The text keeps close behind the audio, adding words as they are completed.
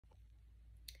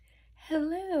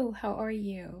Hello, how are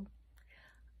you?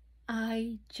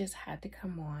 I just had to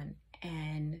come on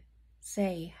and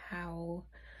say how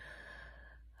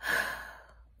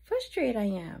frustrated I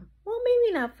am. Well,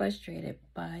 maybe not frustrated,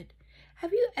 but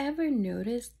have you ever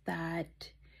noticed that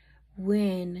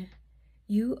when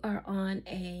you are on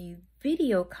a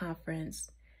video conference,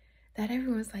 that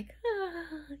everyone's like,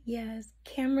 yes,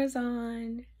 cameras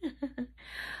on.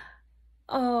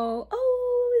 Oh,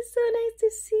 it's so nice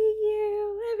to see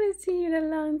you. I haven't seen you in a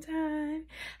long time.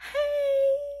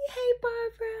 Hey,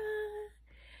 Barbara.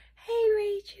 Hey,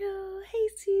 Rachel. Hey,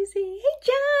 Susie. Hey,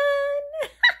 John.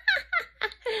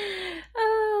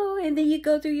 Oh, and then you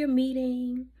go through your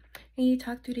meeting and you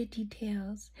talk through the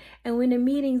details. And when the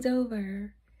meeting's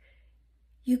over,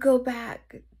 you go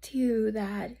back to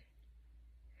that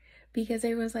because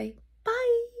everyone's like,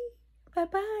 bye,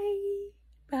 bye-bye,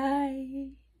 bye,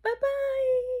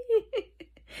 bye-bye,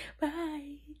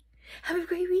 bye. Have a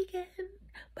great weekend.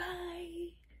 Bye.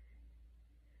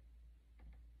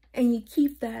 And you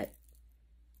keep that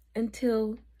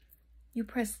until you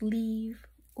press leave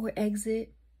or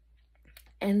exit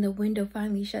and the window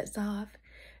finally shuts off.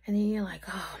 And then you're like,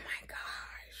 oh my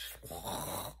gosh.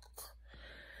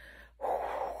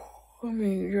 I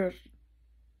mean, just,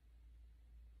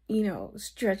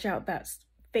 stretch out that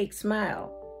fake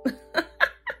smile.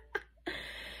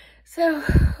 So,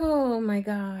 oh my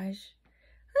gosh.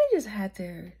 I just had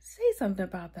to say something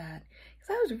about that because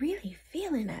I was really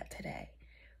feeling that today.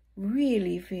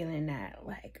 Really feeling that.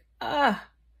 Like,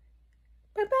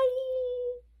 bye-bye.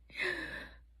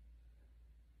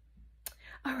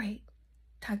 All right.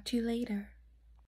 Talk to you later.